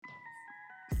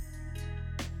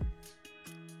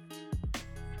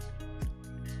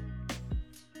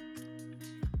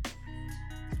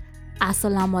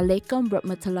Assalamu alaikum,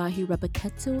 rahmatullahi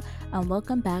wabarakatuh, and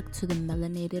welcome back to the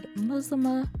Melanated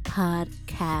Muslimah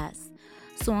podcast.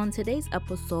 So, on today's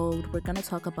episode, we're going to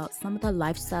talk about some of the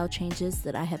lifestyle changes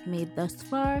that I have made thus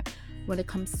far when it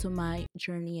comes to my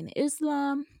journey in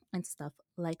Islam and stuff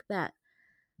like that.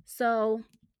 So,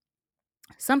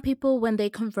 some people, when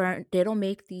they convert, they don't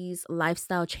make these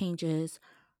lifestyle changes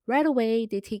right away.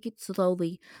 They take it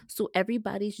slowly. So,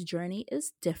 everybody's journey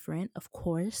is different, of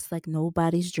course. Like,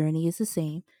 nobody's journey is the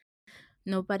same.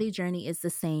 Nobody's journey is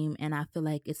the same, and I feel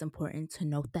like it's important to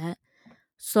note that.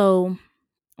 So,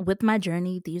 with my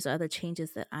journey, these are the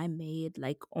changes that I made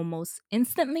like almost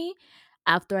instantly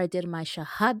after I did my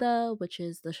shahada, which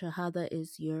is the shahada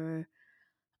is your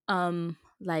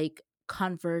like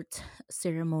convert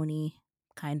ceremony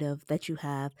kind of that you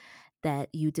have that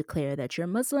you declare that you're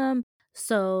Muslim.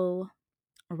 So,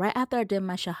 right after I did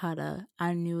my shahada,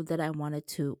 I knew that I wanted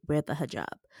to wear the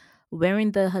hijab.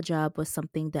 Wearing the hijab was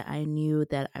something that I knew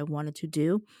that I wanted to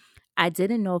do. I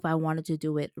didn't know if I wanted to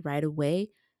do it right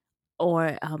away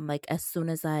or like as soon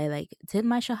as I like did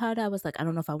my shahada, I was like, I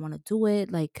don't know if I want to do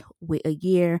it, like wait a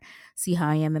year, see how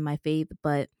I am in my faith.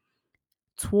 But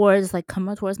towards like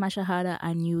coming towards my shahada,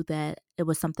 I knew that it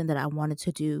was something that I wanted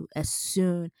to do as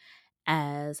soon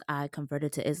as I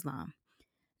converted to Islam.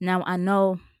 Now I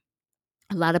know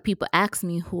a lot of people ask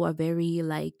me who are very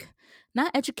like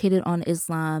not educated on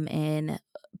Islam, and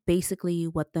basically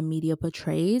what the media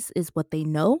portrays is what they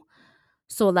know.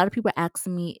 So a lot of people ask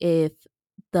me if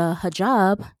the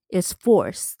hijab is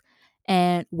forced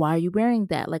and why are you wearing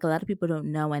that? Like a lot of people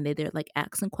don't know, and they're like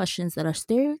asking questions that are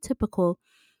stereotypical,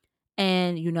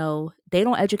 and they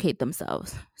don't educate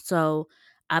themselves. So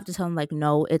I have to tell them like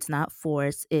no, it's not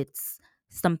forced. It's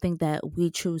something that we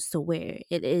choose to wear.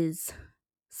 It is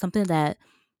something that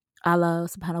Allah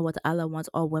subhanahu wa ta'ala wants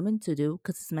all women to do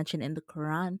because it's mentioned in the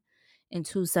Quran in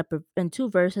two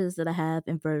verses that I have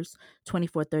in verse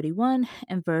 24:31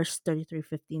 and verse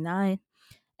 33:59.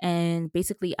 And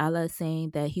basically Allah is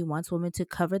saying that he wants women to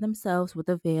cover themselves with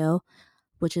a veil,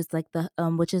 which is like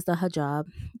which is the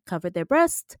hijab, cover their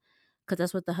breast because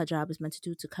that's what the hijab is meant to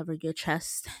do, to cover your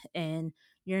chest and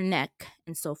your neck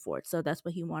and so forth. So that's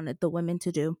what he wanted the women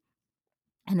to do,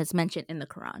 and it's mentioned in the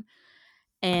Quran.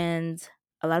 And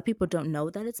a lot of people don't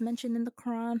know that it's mentioned in the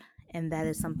Quran, and that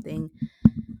is something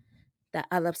that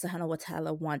Allah subhanahu wa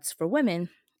ta'ala wants for women.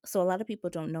 So a lot of people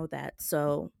don't know that.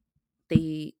 So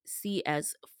they see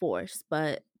as force,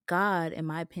 but God, in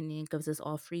my opinion, gives us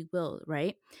all free will,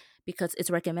 right? Because it's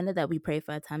recommended that we pray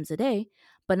 5 times a day,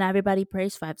 but not everybody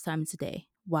prays 5 times a day.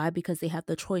 Why? Because they have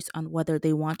the choice on whether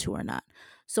they want to or not.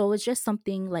 So it's just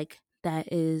something like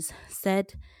that is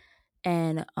said,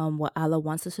 and what Allah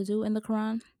wants us to do in the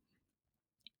Quran.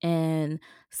 And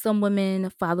some women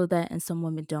follow that and some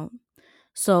women don't.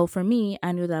 So for me,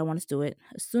 I knew that I wanted to do it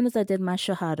as soon as I did my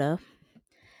shahada.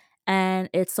 And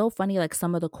it's so funny, like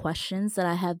some of the questions that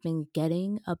I have been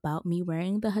getting about me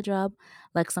wearing the hijab.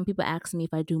 Like some people ask me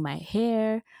if I do my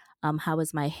hair, how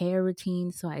is my hair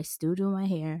routine? So I still do my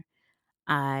hair.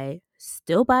 I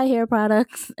still buy hair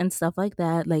products and stuff like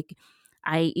that. Like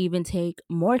I even take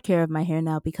more care of my hair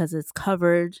now because it's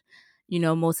covered,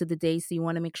 most of the day. So you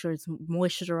want to make sure it's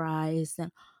moisturized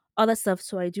and all that stuff.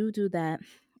 So I do that.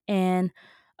 And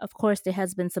of course, there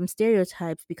has been some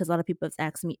stereotypes because a lot of people have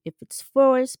asked me if it's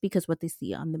forced because what they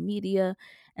see on the media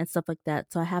and stuff like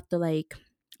that. So I have to like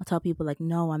I tell people like,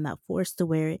 no, I'm not forced to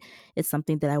wear it. It's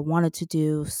something that I wanted to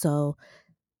do. So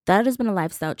that has been a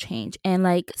lifestyle change. And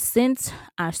like since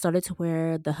I started to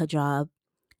wear the hijab,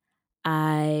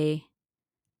 I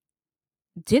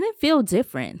didn't feel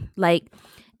different. Like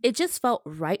it just felt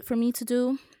right for me to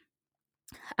do.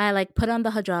 I like put on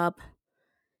the hijab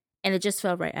and it just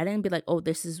felt right. I didn't be like, "Oh,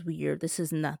 this is weird. This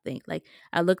is nothing." Like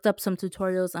I looked up some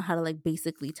tutorials on how to like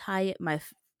basically tie it.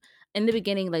 In the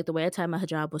beginning, like the way I tied my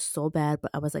hijab was so bad,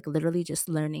 but I was like literally just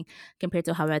learning compared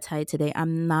to how I tie it today.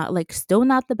 I'm not like still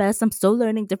not the best. I'm still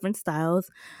learning different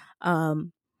styles.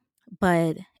 Um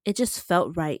but it just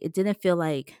felt right. It didn't feel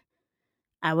like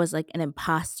I was like an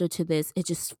imposter to this. It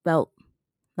just felt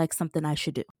like something I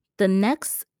should do. The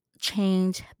next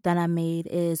change that I made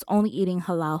is only eating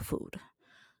halal food.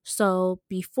 So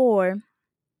before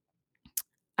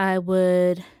I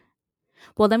would,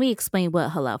 well, let me explain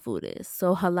what halal food is.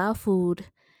 So halal food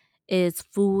is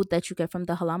food that you get from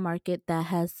the halal market that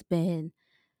has been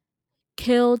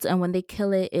killed, and when they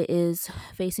kill it, it is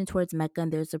facing towards Mecca,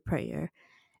 and there's a prayer,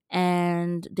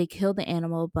 and they kill the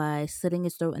animal by slitting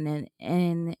its throat, and then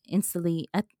and instantly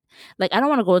like I don't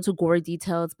want to go into gory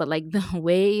details, but like the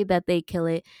way that they kill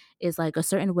it is like a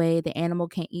certain way. The animal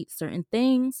can't eat certain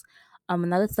things.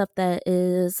 Another stuff that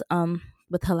is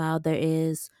with halal, there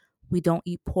is we don't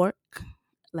eat pork.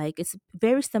 Like it's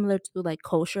very similar to like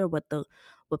kosher, what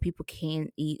people can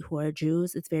eat who are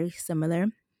Jews. It's very similar.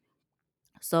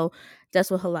 So that's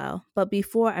what halal. But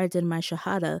before I did my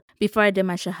shahada,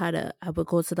 I would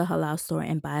go to the halal store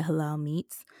and buy halal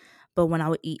meats. But when I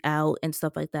would eat out and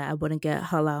stuff like that, I wouldn't get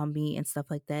halal meat and stuff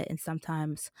like that. And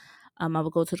sometimes I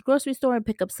would go to the grocery store and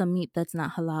pick up some meat that's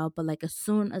not halal. But like as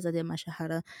soon as I did my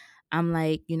shahada, I'm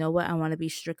like, you know what? I want to be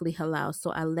strictly halal.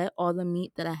 So I let all the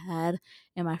meat that I had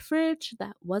in my fridge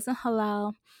that wasn't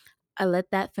halal, I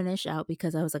let that finish out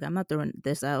because I was like, I'm not throwing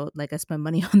this out. Like I spent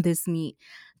money on this meat.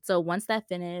 So once that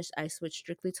finished, I switched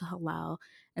strictly to halal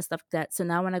and stuff like that. So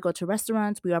now when I go to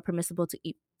restaurants, we are permissible to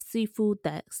eat seafood.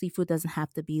 That seafood doesn't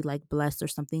have to be like blessed or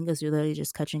something because you're literally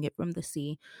just catching it from the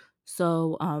sea.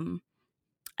 So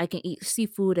I can eat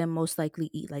seafood and most likely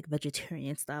eat like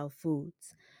vegetarian style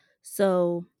foods.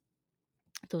 So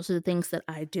those are the things that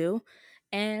I do.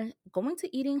 And going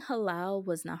to eating halal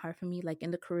was not hard for me. Like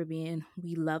in the Caribbean,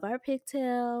 we love our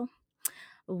pigtail.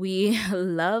 We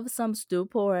love some stew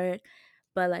pork.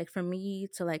 But like for me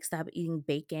to like stop eating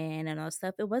bacon and all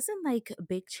stuff, it wasn't like a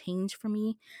big change for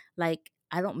me. Like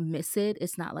I don't miss it.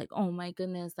 It's not like, oh my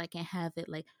goodness, I can't have it.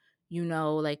 Like,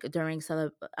 like during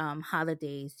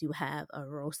holidays, you have a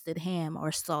roasted ham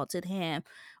or salted ham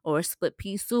or split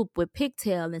pea soup with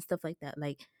pigtail and stuff like that.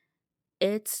 Like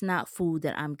it's not food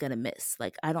that I'm gonna miss.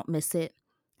 Like I don't miss it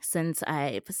since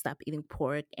I stopped eating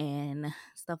pork and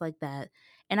stuff like that.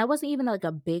 And I wasn't even like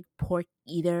a big pork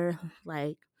eater.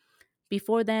 Like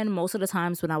before then, most of the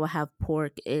times when I would have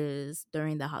pork is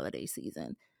during the holiday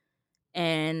season.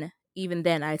 And even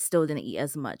then I still didn't eat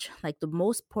as much. Like the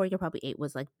most pork I probably ate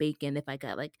was like bacon. If I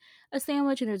got like a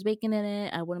sandwich and there's bacon in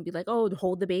it, I wouldn't be like, oh,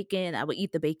 hold the bacon. I would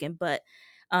eat the bacon, but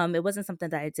it wasn't something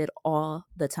that I did all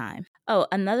the time. Oh,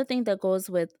 another thing that goes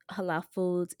with halal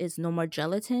foods is no more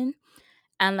gelatin.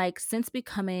 And like since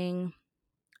becoming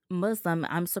Muslim,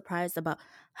 I'm surprised about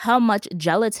how much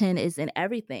gelatin is in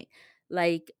everything.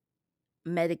 Like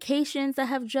medications that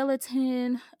have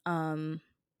gelatin,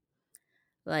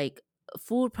 like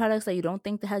food products that you don't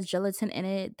think that has gelatin in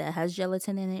it, that has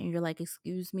gelatin in it, and you're like,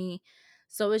 excuse me.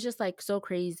 So it's just like so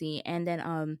crazy. And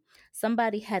then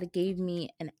somebody had gave me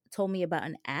and told me about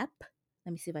an app.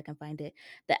 Let me see if I can find it.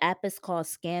 The app is called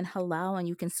Scan Halal, and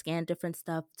you can scan different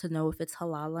stuff to know if it's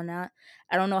halal or not.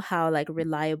 I don't know how like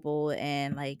reliable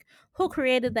and like who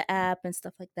created the app and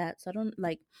stuff like that. So I don't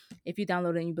like if you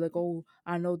download it and you be like, oh,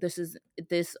 I know this isn't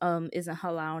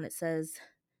halal, and it says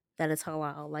that it's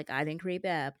halal. Like I didn't create the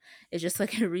app. It's just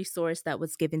like a resource that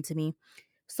was given to me.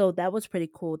 So that was pretty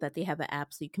cool that they have an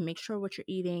app so you can make sure what you're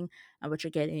eating and what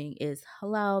you're getting is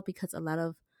halal because a lot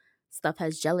of stuff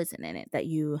has gelatin in it that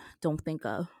you don't think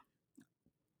of.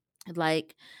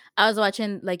 Like I was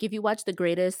watching like if you watch the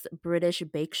Greatest British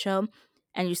Bake Show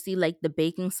and you see like the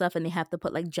baking stuff and they have to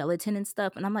put like gelatin and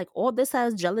stuff and I'm like, all this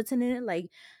has gelatin in it. Like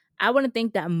I wouldn't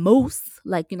think that mousse,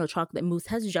 like chocolate mousse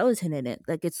has gelatin in it.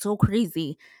 Like it's so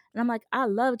crazy. And I'm like, I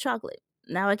love chocolate.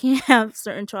 Now I can't have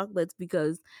certain chocolates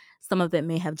because some of it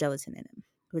may have gelatin in it,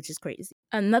 which is crazy.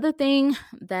 Another thing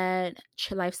that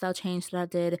lifestyle change that I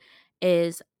did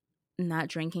is not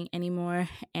drinking anymore.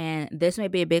 And this may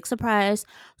be a big surprise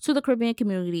to the Caribbean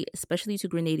community, especially to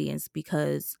Grenadians,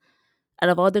 because out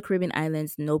of all the Caribbean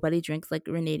islands, nobody drinks like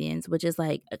Grenadians, which is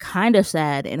like kind of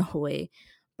sad in a way.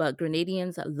 But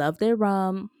Grenadians love their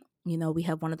rum. We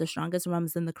have one of the strongest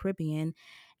rums in the Caribbean.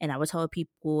 And I would tell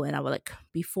people, and I would like,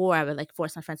 before I would like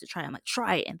force my friends to try, I'm like,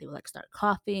 try it. And they would like start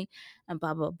coughing and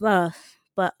blah, blah, blah.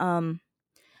 But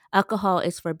alcohol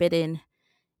is forbidden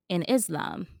in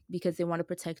Islam because they want to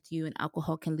protect you, and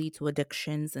alcohol can lead to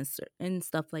addictions and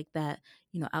stuff like that,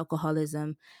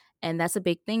 alcoholism. And that's a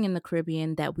big thing in the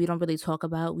Caribbean that we don't really talk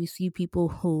about. We see people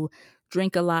who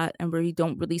drink a lot and we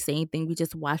don't really say anything. We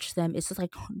just watch them. It's just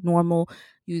like normal.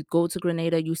 You go to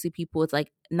Grenada, you see people, it's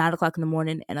like 9 o'clock in the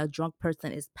morning and a drunk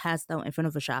person is passed out in front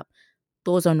of a shop.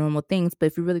 Those are normal things. But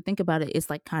if you really think about it, it's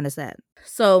like kind of sad.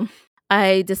 So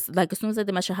I just like as soon as I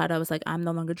did my shahada, I was like, I'm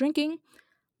no longer drinking.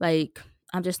 Like,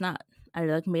 I'm just not. I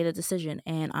like made a decision.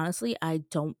 And honestly, I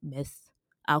don't miss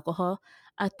alcohol.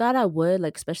 I thought I would,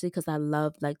 like, especially because I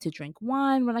love like to drink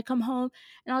wine when I come home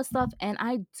and all that stuff. And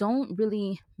I don't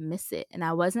really miss it. And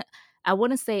I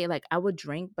wouldn't say like I would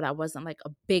drink, but I wasn't like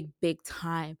a big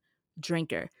time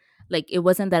drinker. Like it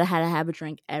wasn't that I had to have a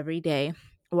drink every day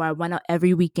or I went out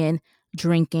every weekend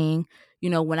drinking.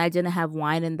 When I didn't have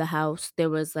wine in the house, there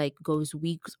was like goes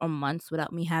weeks or months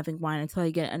without me having wine until I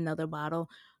get another bottle.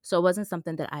 So it wasn't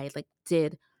something that I like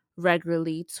did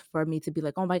regularly for me to be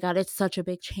like, oh my god, it's such a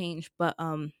big change. But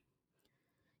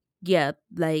yeah,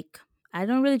 like I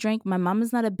don't really drink. My mom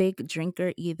is not a big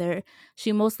drinker either.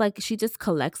 She just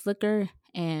collects liquor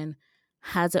and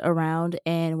has it around.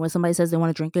 And when somebody says they want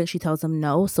to drink it, she tells them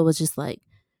no. So it's just like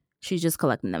she's just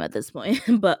collecting them at this point.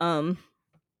 But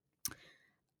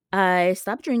I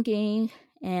stopped drinking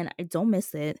and I don't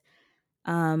miss it.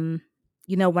 Um,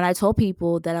 when I told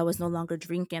people that I was no longer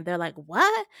drinking, they're like,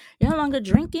 "What? You're no longer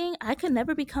drinking? I could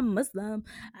never become Muslim.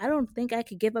 I don't think I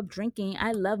could give up drinking.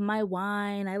 I love my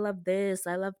wine. I love this.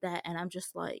 I love that." And I'm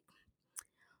just like,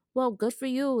 well, good for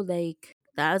you. Like,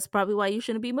 that's probably why you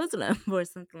shouldn't be Muslim or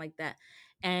something like that.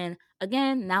 And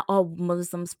again, not all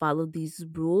Muslims follow these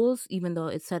rules, even though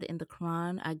it's said in the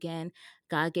Quran. Again,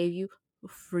 God gave you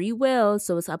free will,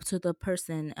 so it's up to the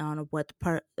person on what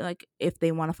part, like, if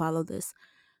they want to follow this,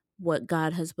 what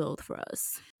God has willed for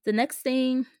us. The next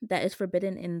thing that is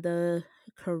forbidden in the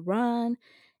Quran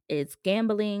is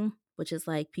gambling, which is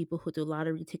like people who do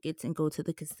lottery tickets and go to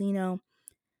the casino.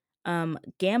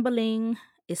 Gambling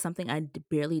is something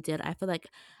barely did. I feel like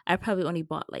I probably only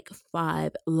bought like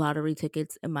 5 lottery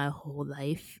tickets in my whole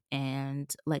life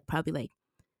and like probably like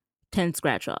 10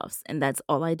 scratch offs. And that's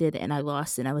all I did. And I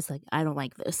lost. And I was like, I don't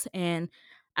like this. And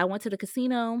I went to the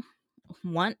casino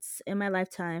once in my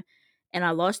lifetime and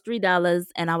I lost $3.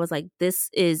 And I was like, this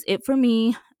is it for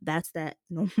me. That's that.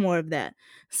 No more of that.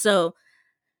 So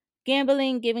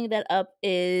gambling, giving that up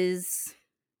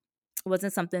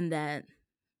wasn't something that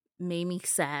made me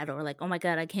sad or like, oh my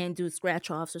God, I can't do scratch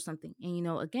offs or something. And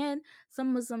again,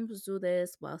 some Muslims do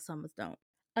this while some don't.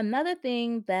 Another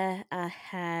thing that I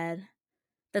had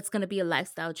that's going to be a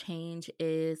lifestyle change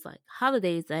is like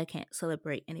holidays that I can't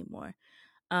celebrate anymore.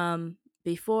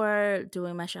 Before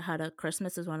doing my Shahada,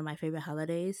 Christmas is one of my favorite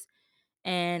holidays.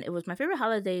 And it was my favorite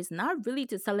holidays, not really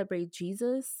to celebrate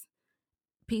Jesus,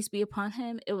 peace be upon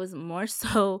him. It was more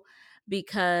so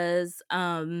because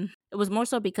I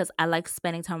like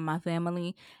spending time with my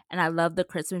family and I love the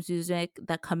Christmas music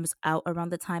that comes out around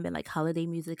the time and like holiday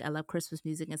music. I love Christmas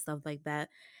music and stuff like that.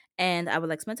 And I would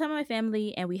like spend time with my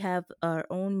family and we have our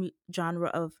own genre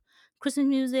of Christmas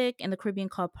music in the Caribbean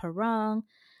called parang.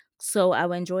 So I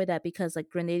would enjoy that because like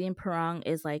Grenadian parang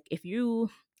is like if you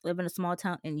live in a small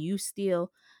town and you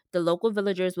steal, the local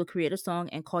villagers will create a song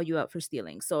and call you out for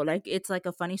stealing. So like it's like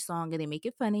a funny song and they make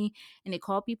it funny and they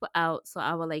call people out. So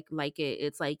I would like it.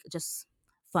 It's like just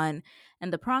fun.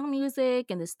 And the parang music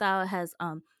and the style has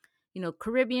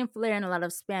Caribbean flair and a lot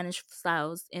of Spanish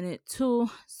styles in it too.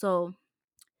 So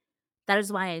that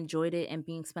is why I enjoyed it and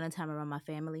being spending time around my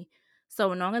family. So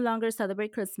we'll no longer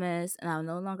celebrate Christmas and I'll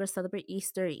no longer celebrate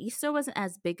Easter. Easter wasn't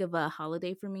as big of a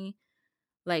holiday for me.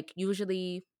 Like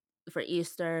usually for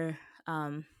Easter,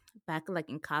 back like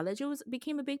in college, it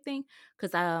became a big thing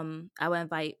because I would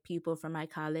invite people from my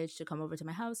college to come over to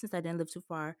my house since I didn't live too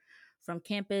far from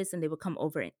campus, and they would come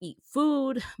over and eat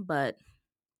food. But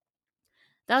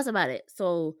that was about it.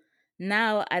 So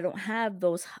now I don't have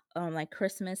those like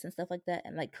Christmas and stuff like that,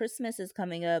 and like Christmas is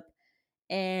coming up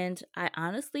and I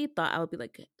honestly thought I would be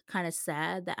like kind of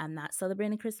sad that I'm not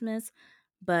celebrating Christmas,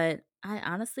 but I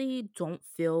honestly don't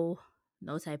feel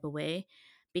no type of way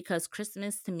because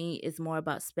Christmas to me is more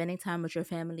about spending time with your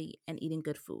family and eating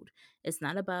good food. It's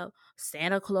not about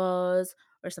Santa Claus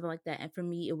or something like that. And for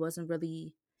me, it wasn't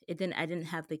really I didn't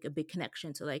have like a big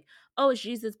connection to like, oh, it's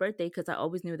Jesus' birthday because I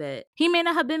always knew that he may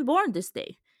not have been born this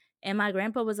day. And my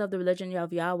grandpa was of the religion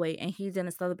of Yahweh and he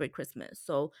didn't celebrate Christmas.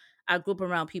 So I grew up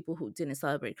around people who didn't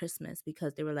celebrate Christmas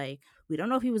because they were like, we don't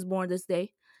know if he was born this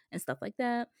day and stuff like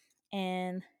that.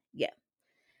 And yeah,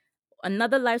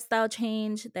 another lifestyle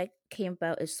change that came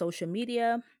about is social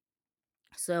media.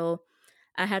 So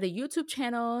I had a YouTube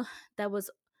channel that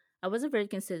I wasn't very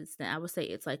consistent. I would say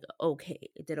it's like okay,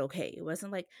 it did okay. It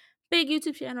wasn't like big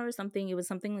YouTube channel or something. It was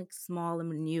something like small and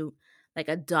minute, like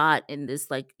a dot in this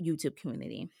like YouTube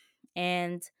community.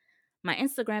 And my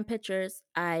Instagram pictures,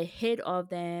 I hid all of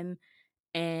them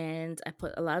and I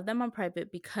put a lot of them on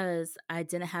private because I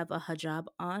didn't have a hijab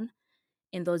on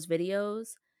in those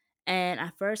videos. And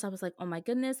at first I was like, oh my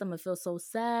goodness, I'm gonna feel so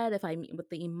sad if I meet with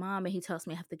the imam and he tells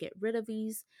me I have to get rid of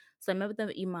these. So I met with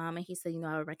the imam and he said,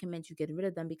 I would recommend you get rid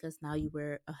of them because now you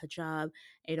wear a hijab and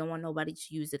you don't want nobody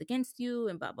to use it against you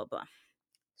and blah blah blah.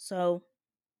 So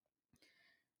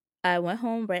I went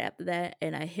home right after that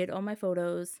and I hid all my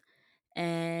photos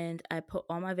and I put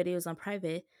all my videos on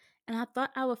private. And I thought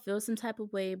I would feel some type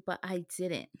of way, but I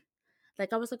didn't.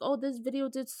 Like I was like, oh, this video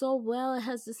did so well. It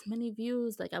has this many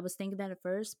views. Like I was thinking that at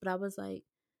first, but I was like,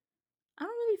 I don't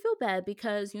really feel bad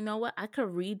because you know what? I could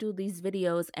redo these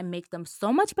videos and make them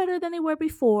so much better than they were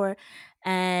before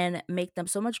and make them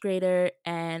so much greater.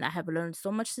 And I have learned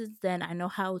so much since then. I know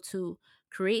how to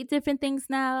create different things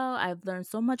now. I've learned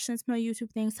so much since my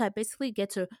YouTube thing. So I basically get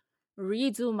to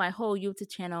redo my whole YouTube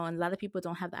channel. And a lot of people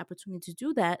don't have the opportunity to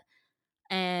do that.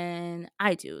 And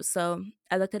I do. So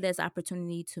I looked at it as an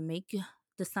opportunity to make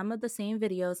some of the same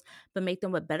videos, but make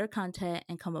them with better content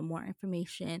and come with more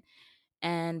information.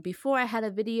 And before I had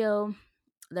a video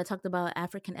that talked about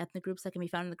African ethnic groups that can be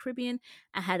found in the Caribbean.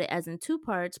 I had it as in two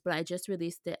parts, but I just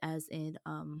released it as in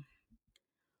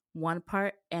one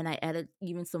part, and I added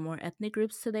even some more ethnic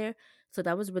groups to there. So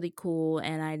that was really cool,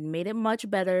 and I made it much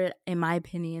better in my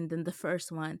opinion than the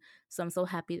first one. So I'm so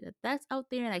happy that that's out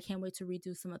there, and I can't wait to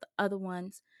redo some of the other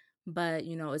ones. But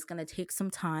it's gonna take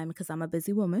some time because I'm a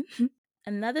busy woman.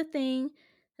 Another thing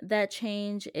that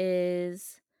changed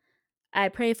is I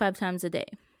pray 5 times a day.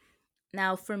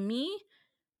 Now, for me,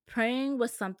 praying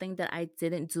was something that I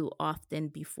didn't do often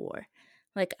before.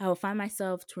 Like, I would find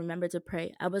myself to remember to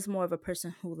pray. I was more of a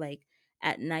person who, like,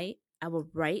 at night, I would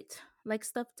write like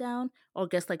stuff down or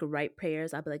just like write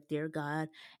prayers. I'd be like, Dear God,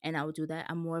 and I would do that.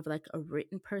 I'm more of like a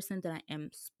written person than I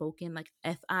am spoken. Like,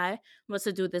 if I was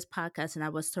to do this podcast and I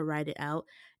was to write it out,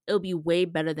 it'll be way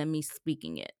better than me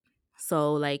speaking it.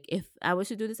 So, like, if I was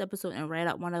to do this episode and write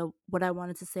out what I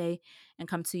wanted to say and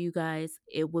come to you guys,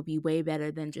 it would be way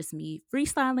better than just me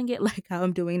freestyling it like how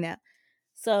I'm doing now.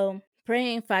 So,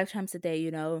 praying 5 times a day,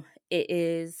 it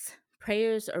is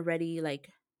prayers already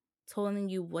like telling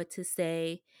you what to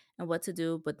say and what to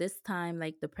do. But this time,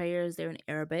 like the prayers, they're in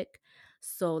Arabic.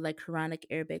 So, like Quranic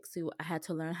Arabic. So, I had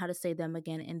to learn how to say them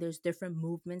again. And there's different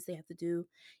movements they have to do. You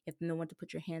have to know when to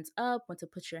put your hands up, when to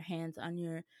put your hands on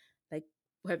your, like,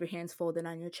 have your hands folded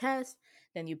on your chest.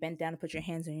 Then you bend down and put your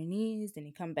hands on your knees. Then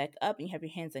you come back up and you have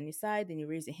your hands on your side. Then you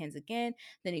raise your hands again.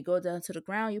 Then you go down to the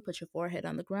ground. You put your forehead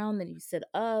on the ground. Then you sit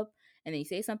up and then you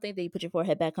say something. Then you put your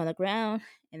forehead back on the ground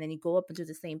and then you go up and do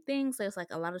the same thing. So it's like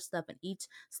a lot of stuff, and each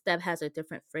step has a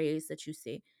different phrase that you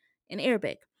say in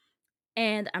Arabic.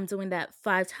 And I'm doing that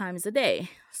 5 times a day.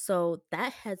 So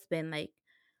that has been like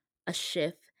a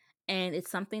shift. And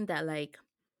it's something that like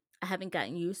I haven't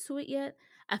gotten used to it yet.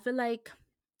 I feel like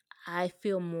I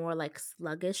feel more like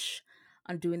sluggish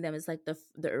on doing them. It's like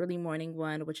the early morning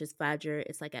one, which is Fajr.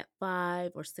 It's like at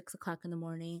 5 or 6 o'clock in the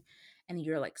morning, and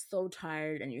you're like so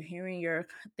tired, and you're hearing your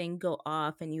thing go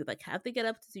off, and you like have to get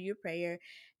up to do your prayer,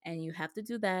 and you have to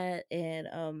do that.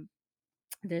 And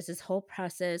there's this whole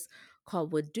process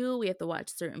called wudu. We have to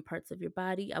watch certain parts of your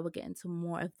body. I will get into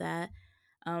more of that.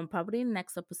 Probably in the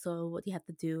next episode, what you have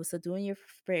to do. So doing your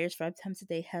prayers 5 times a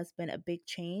day has been a big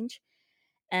change,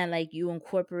 and like you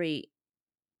incorporate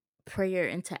prayer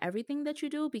into everything that you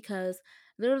do because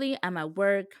literally I'm at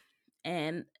work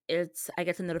and I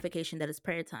get a notification that it's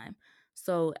prayer time.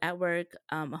 So at work,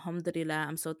 alhamdulillah,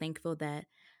 I'm so thankful that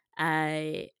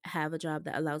I have a job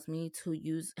that allows me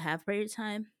to have prayer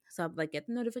time. So I'll like get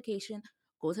the notification,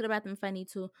 go to the bathroom if I need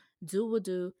to, do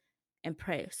wudu, and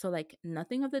pray. So like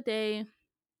nothing of the day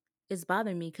is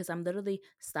bothering me because I'm literally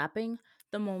stopping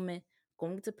the moment,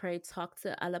 going to pray, talk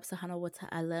to Allah subhanahu wa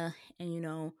ta'ala, and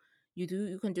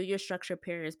you can do your structured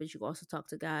prayers, but you can also talk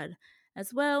to God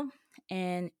as well.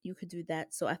 And you could do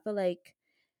that. So I feel like,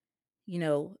 you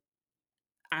know,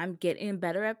 I'm getting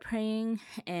better at praying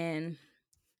and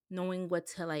knowing what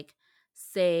to like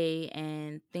say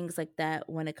and things like that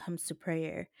when it comes to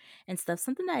prayer and stuff.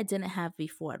 Something that I didn't have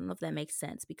before. I don't know if that makes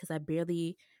sense because I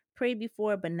barely prayed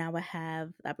before, but now I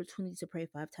have the opportunity to pray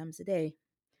 5 times a day.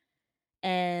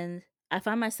 And I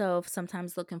find myself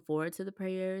sometimes looking forward to the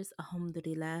prayers,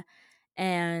 alhamdulillah.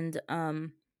 And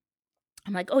I'm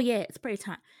like, oh yeah, it's prayer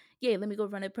time. Yeah, let me go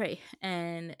run and pray.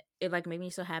 And it like made me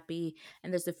so happy.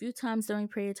 And there's a few times during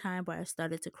prayer time where I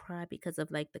started to cry because of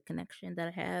like the connection that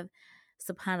I have.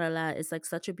 SubhanAllah, it's like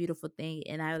such a beautiful thing.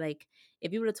 And I like,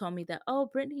 if you would have told me that, oh,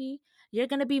 Brittany, you're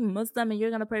gonna be Muslim and you're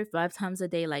gonna pray 5 times a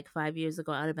day like 5 years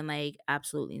ago, I'd have been like,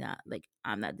 absolutely not. Like,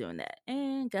 I'm not doing that.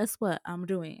 And guess what? I'm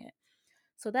doing it.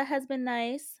 So that has been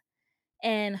nice.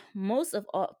 And most of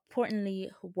all,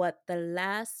 importantly, what the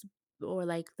last or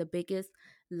like the biggest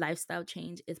lifestyle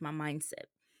change is my mindset.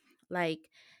 Like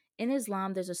in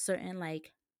Islam, there's a certain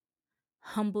like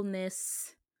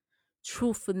humbleness,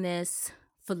 truthfulness,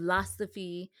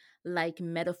 philosophy, like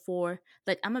metaphor.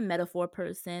 Like I'm a metaphor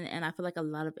person, and I feel like a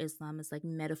lot of Islam is like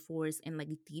metaphors and like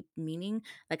deep meaning.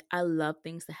 Like I love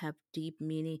things that have deep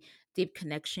meaning, deep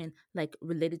connection, like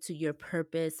related to your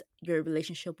purpose, your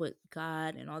relationship with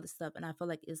God, and all this stuff. And I feel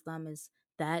like Islam is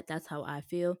that. That's how I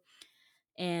feel.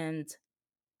 And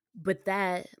but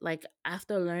that like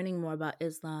after learning more about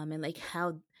Islam and like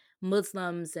how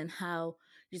Muslims and how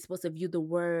you're supposed to view the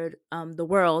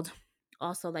world,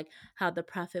 also like how the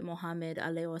Prophet Muhammad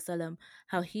alayhi wasallam,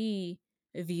 how he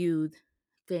viewed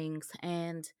things,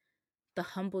 and the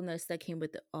humbleness that came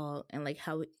with it all, and like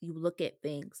how you look at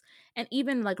things. And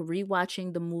even like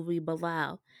rewatching the movie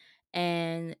Bilal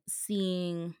and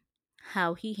seeing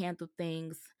how he handled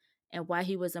things and why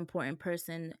he was an important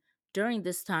person during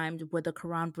this time where the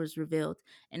Quran was revealed,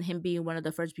 and him being one of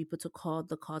the first people to call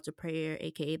the call to prayer,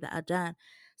 aka the Adhan.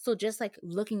 So just like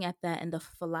looking at that and the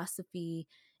philosophy,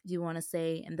 you want to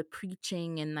say, and the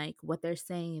preaching and like what they're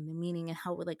saying and the meaning and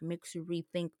how it like makes you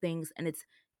rethink things, and it's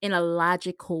in a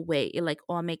logical way. It like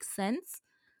all makes sense.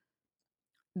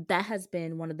 That has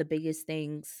been one of the biggest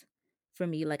things for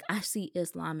me. Like I see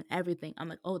Islam and everything. I'm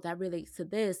like, oh, that relates to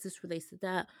this. This relates to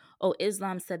that. Oh,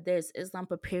 Islam said this. Islam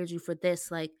prepares you for this.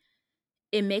 Like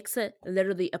it makes it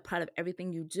literally a part of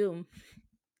everything you do,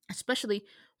 especially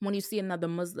when you see another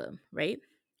Muslim, right?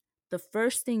 The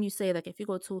first thing you say, like if you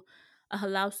go to a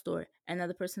halal store,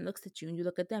 another person looks at you and you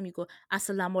look at them, you go,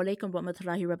 Assalamu alaikum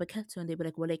rahmatullahi wa barakatuh. And they be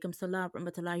like, Wa alaikum salam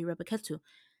rahmatullahi wa barakatuh.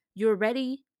 You're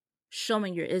already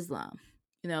showing your Islam.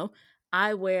 You know,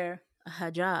 I wear a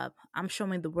hijab. I'm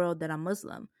showing the world that I'm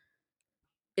Muslim.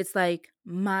 It's like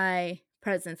my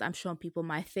presence, I'm showing people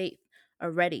my faith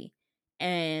already.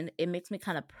 And it makes me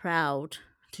kind of proud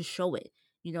to show it.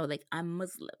 You know, like I'm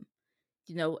Muslim.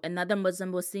 You know, another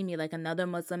Muslim will see me, like another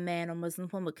Muslim man or Muslim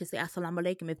woman could say Assalamu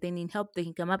alaikum. If they need help, they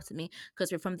can come up to me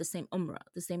because we're from the same Ummah,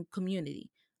 the same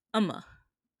community. Ummah.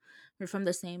 We're from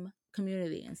the same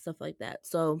community and stuff like that.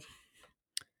 So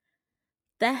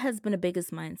that has been the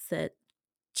biggest mindset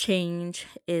change,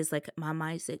 is like my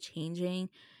mindset changing.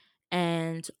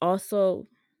 And also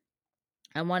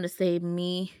I want to say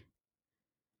me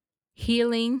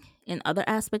healing in other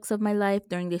aspects of my life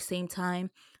during the same time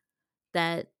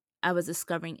that I was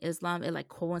discovering Islam. It like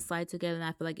coincide together, and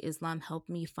I feel like Islam helped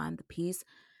me find the peace.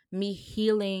 Me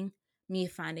healing, me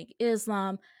finding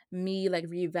Islam, me like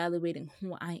reevaluating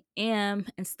who I am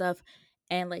and stuff,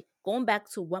 and like going back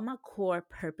to what my core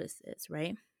purpose is,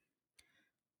 right?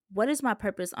 What is my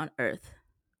purpose on earth?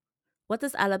 What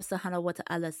does Allah subhanahu wa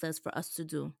ta'ala says for us to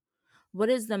do? What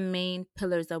is the main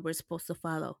pillars that we're supposed to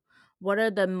follow? What are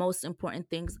the most important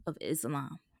things of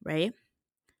Islam, right?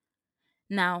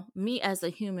 Now, me as a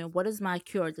human, what is my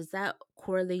cure? Does that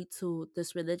correlate to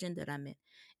this religion that I'm in?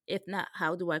 If not,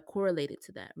 how do I correlate it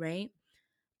to that, right?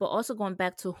 But also going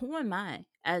back to who am I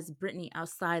as Brittany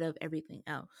outside of everything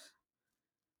else?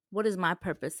 What is my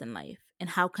purpose in life? And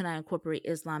how can I incorporate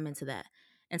Islam into that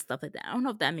and stuff like that? I don't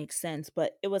know if that makes sense,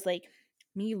 but it was like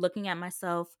me looking at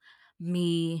myself,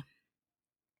 me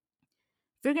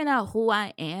figuring out who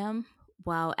I am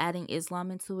while adding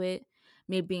Islam into it,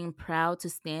 me being proud to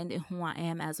stand in who I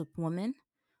am as a woman,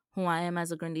 who I am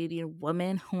as a Grenadian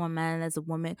woman, who I am as a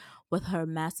woman with her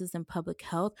master's in public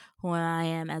health, who I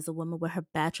am as a woman with her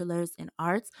bachelor's in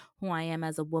arts, who I am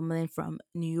as a woman from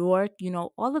New York, you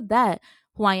know, all of that,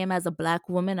 who I am as a black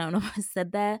woman. I don't know if I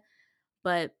said that,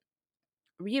 but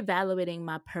reevaluating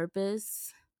my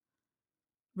purpose,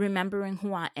 remembering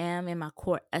who I am in my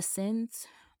core essence,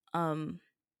 um,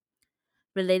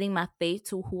 relating my faith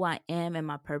to who I am and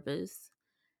my purpose,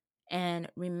 and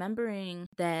remembering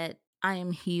that I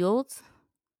am healed.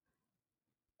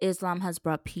 Islam has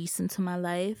brought peace into my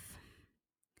life.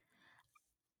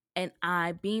 And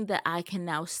being that I can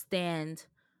now stand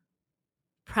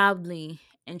proudly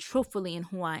and truthfully in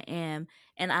who I am,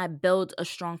 and I build a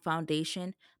strong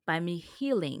foundation by me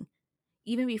healing.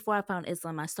 Even before I found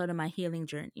Islam, I started my healing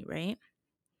journey, right?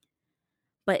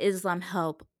 But Islam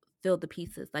helped fill the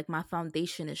pieces. Like my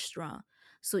foundation is strong.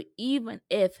 So even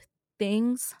if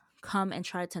things come and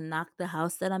try to knock the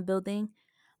house that I'm building,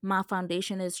 my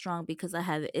foundation is strong because I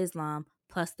have Islam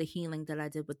plus the healing that I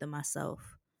did within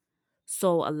myself.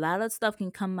 So a lot of stuff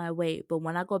can come my way, but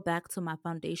when I go back to my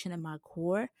foundation and my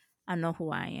core, I know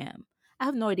who I am. I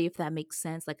have no idea if that makes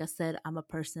sense. Like I said, I'm a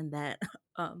person that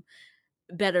um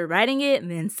better writing it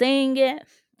than saying it,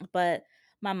 but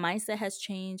my mindset has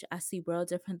changed. I see world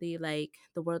differently, like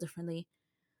the world differently.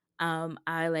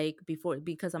 I like before,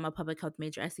 because I'm a public health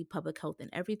major, I see public health in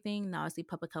everything. Now I see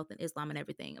public health in Islam and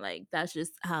everything. Like that's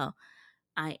just how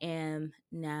I am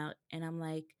now. And I'm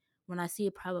like, when I see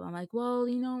a problem, I'm like, well,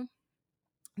 you know,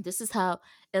 this is how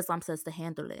Islam says to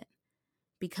handle it.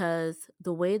 Because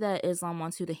the way that Islam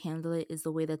wants you to handle it is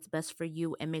the way that's best for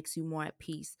you and makes you more at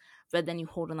peace rather than you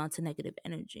holding on to negative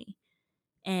energy.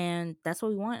 And that's what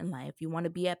we want in life. You want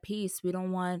to be at peace. We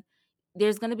don't want,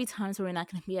 there's going to be times where we're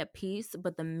not going to be at peace,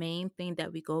 but the main thing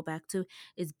that we go back to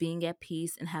is being at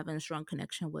peace and having a strong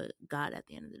connection with God at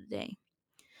the end of the day.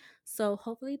 So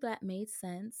hopefully that made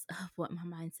sense of what my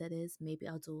mindset is. Maybe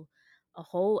I'll do a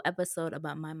whole episode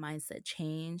about my mindset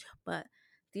change. But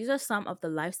these are some of the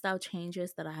lifestyle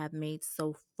changes that I have made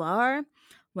so far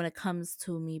when it comes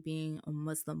to me being a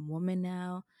Muslim woman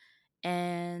now.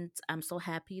 And I'm so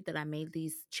happy that I made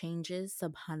these changes,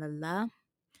 subhanallah.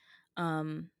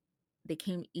 Um, they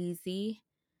came easy.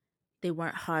 They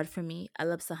weren't hard for me.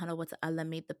 Allah subhanahu wa ta'ala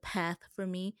made the path for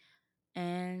me,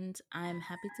 and I'm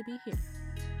happy to be here.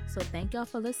 So thank y'all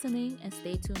for listening and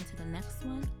stay tuned to the next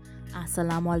one.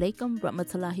 Assalamu alaikum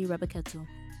rahmatullahi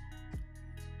wabarakatuh.